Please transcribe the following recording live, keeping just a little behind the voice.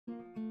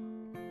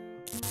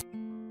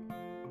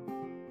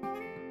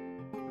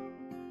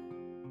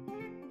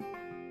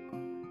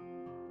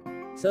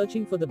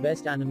Searching for the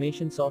best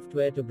animation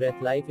software to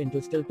breathe life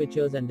into still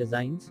pictures and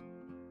designs?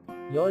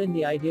 You're in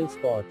the ideal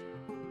spot.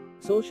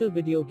 Social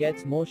video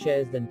gets more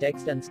shares than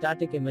text and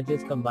static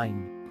images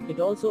combined. It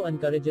also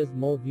encourages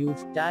more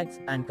views, tags,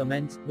 and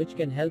comments, which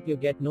can help you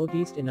get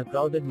noticed in a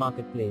crowded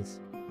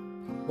marketplace.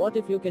 What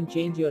if you can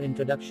change your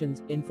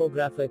introductions,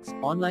 infographics,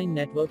 online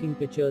networking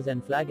pictures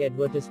and flag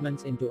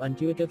advertisements into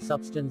intuitive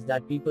substance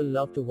that people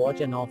love to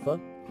watch and offer?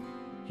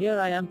 Here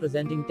I am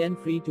presenting 10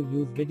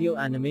 free-to-use video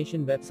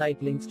animation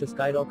website links to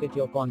skyrocket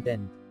your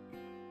content.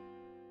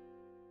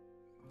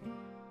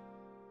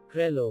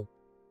 Crello.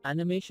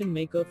 Animation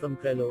Maker from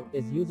Crello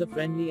is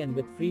user-friendly and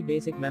with free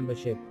basic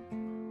membership.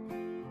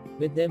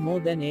 With their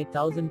more than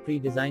 8,000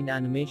 pre-designed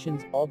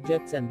animations,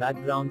 objects and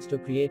backgrounds to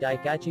create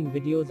eye-catching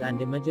videos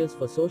and images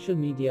for social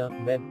media,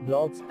 web,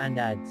 blogs, and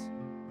ads.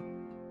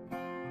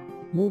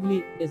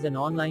 Movely is an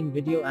online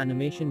video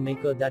animation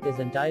maker that is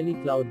entirely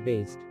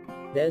cloud-based.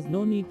 There's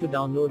no need to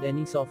download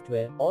any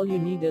software, all you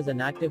need is an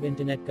active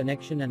internet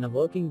connection and a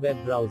working web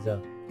browser.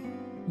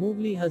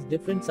 Movely has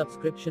different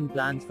subscription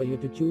plans for you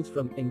to choose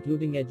from,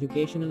 including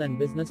educational and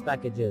business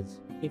packages.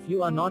 If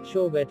you are not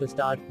sure where to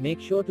start, make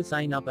sure to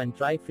sign up and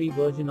try free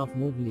version of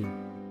Movely.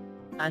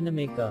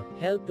 Animaker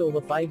helped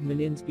over 5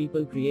 million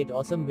people create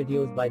awesome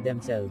videos by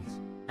themselves,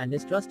 and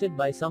is trusted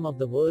by some of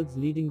the world's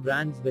leading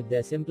brands with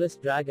their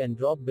simplest drag and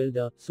drop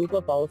builder,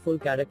 super powerful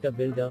character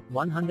builder,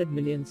 100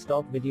 million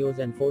stock videos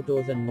and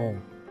photos and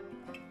more.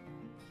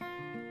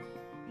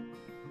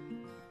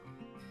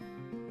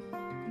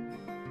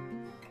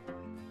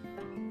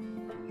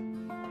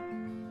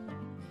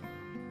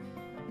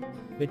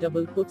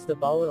 Biteable puts the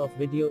power of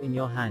video in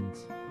your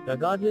hands.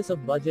 Regardless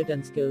of budget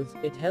and skills,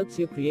 it helps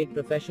you create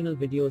professional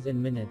videos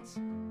in minutes.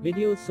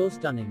 Videos so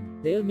stunning,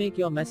 they'll make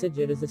your message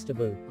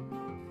irresistible.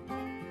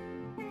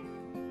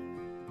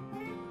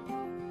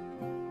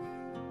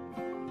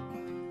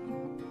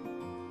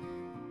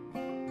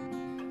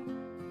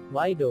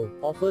 Vido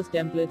offers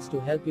templates to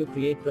help you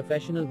create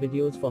professional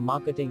videos for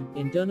marketing,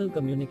 internal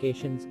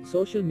communications,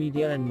 social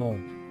media and more.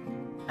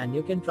 And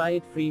you can try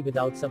it free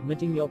without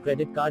submitting your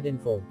credit card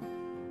info.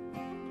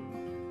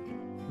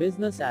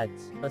 Business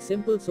Ads, a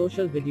simple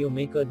social video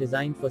maker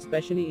designed for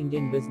specially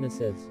Indian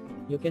businesses.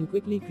 You can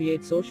quickly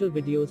create social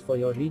videos for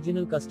your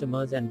regional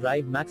customers and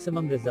drive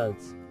maximum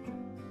results.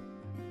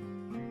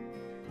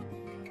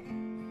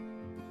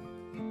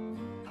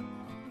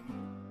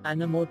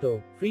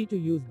 Animaker, free to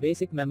use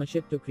basic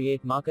membership to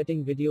create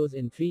marketing videos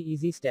in 3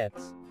 easy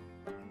steps.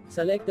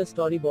 Select a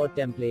storyboard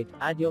template,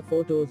 add your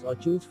photos or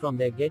choose from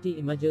their Getty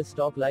Images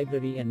stock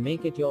library and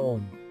make it your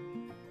own.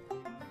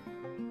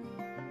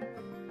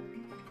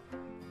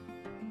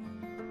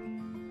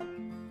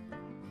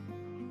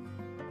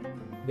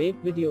 Wave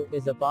Video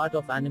is a part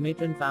of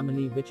Animator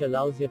family which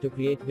allows you to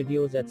create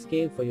videos at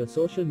scale for your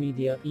social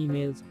media,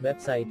 emails,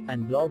 website,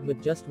 and blog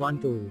with just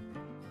one tool.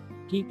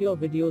 Keep your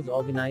videos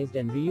organized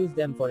and reuse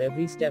them for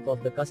every step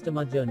of the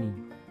customer journey.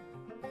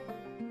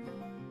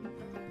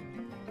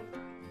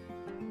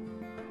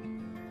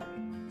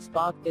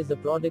 Spark is a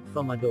product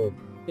from Adobe.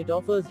 It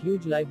offers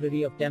huge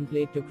library of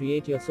template to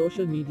create your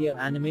social media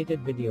animated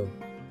video.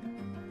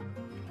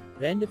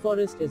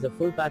 Rendeforest is a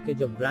full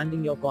package of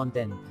branding your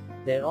content.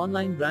 Their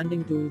online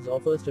branding tools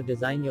offers to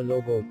design your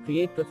logo,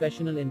 create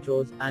professional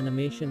intros,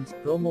 animations,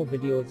 promo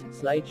videos,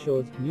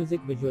 slideshows, music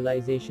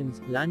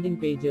visualizations, landing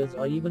pages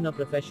or even a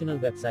professional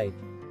website.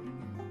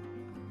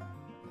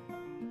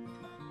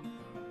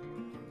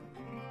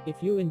 If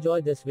you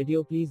enjoyed this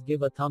video, please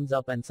give a thumbs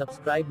up and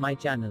subscribe my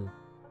channel.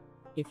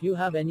 If you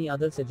have any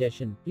other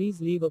suggestion, please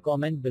leave a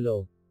comment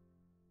below.